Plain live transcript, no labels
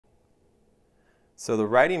So the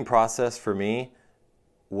writing process for me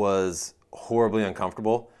was horribly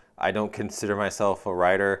uncomfortable. I don't consider myself a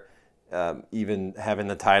writer. Even having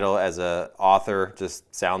the title as an author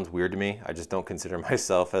just sounds weird to me. I just don't consider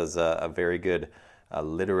myself as a very good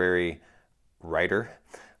literary writer.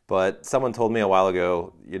 But someone told me a while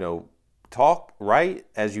ago, write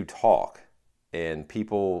as you talk, and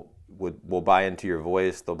people will buy into your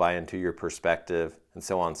voice, they'll buy into your perspective, and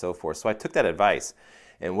so on and so forth. So I took that advice,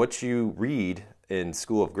 and what you read in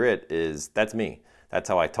School of Grit that's me. That's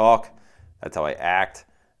how I talk, that's how I act.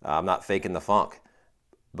 I'm not faking the funk.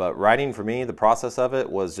 But writing for me, the process of it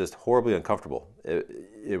was just horribly uncomfortable.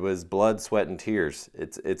 It was blood, sweat, and tears.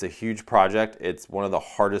 It's a huge project. It's one of the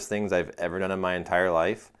hardest things I've ever done in my entire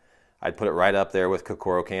life. I'd put it right up there with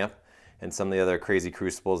Kokoro Camp and some of the other crazy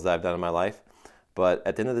crucibles that I've done in my life. But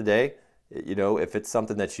at the end of the day, if it's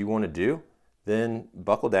something that you want to do, then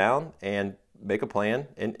buckle down and make a plan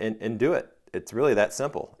and do it. It's really that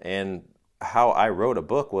simple. And how I wrote a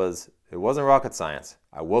book it wasn't rocket science.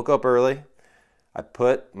 I woke up early, I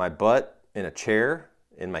put my butt in a chair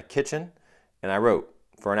in my kitchen, and I wrote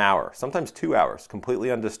for an hour, sometimes 2 hours,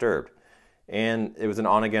 completely undisturbed. And it was an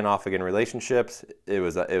on-again, off-again relationships. It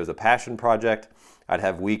was a passion project. I'd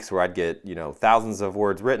have weeks where I'd get thousands of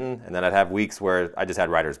words written, and then I'd have weeks where I just had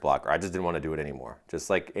writer's block, or I just didn't want to do it anymore, just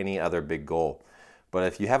like any other big goal. But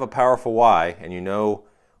if you have a powerful why, and you know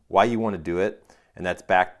why you want to do it, and that's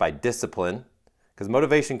backed by discipline, because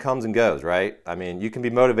motivation comes and goes, right? I mean, you can be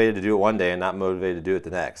motivated to do it one day and not motivated to do it the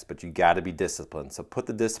next, but you got to be disciplined. So put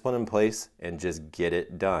the discipline in place and just get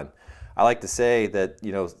it done. I like to say that,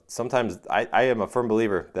 sometimes I am a firm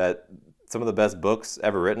believer that some of the best books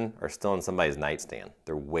ever written are still in somebody's nightstand.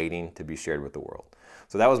 They're waiting to be shared with the world.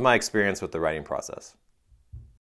 So that was my experience with the writing process.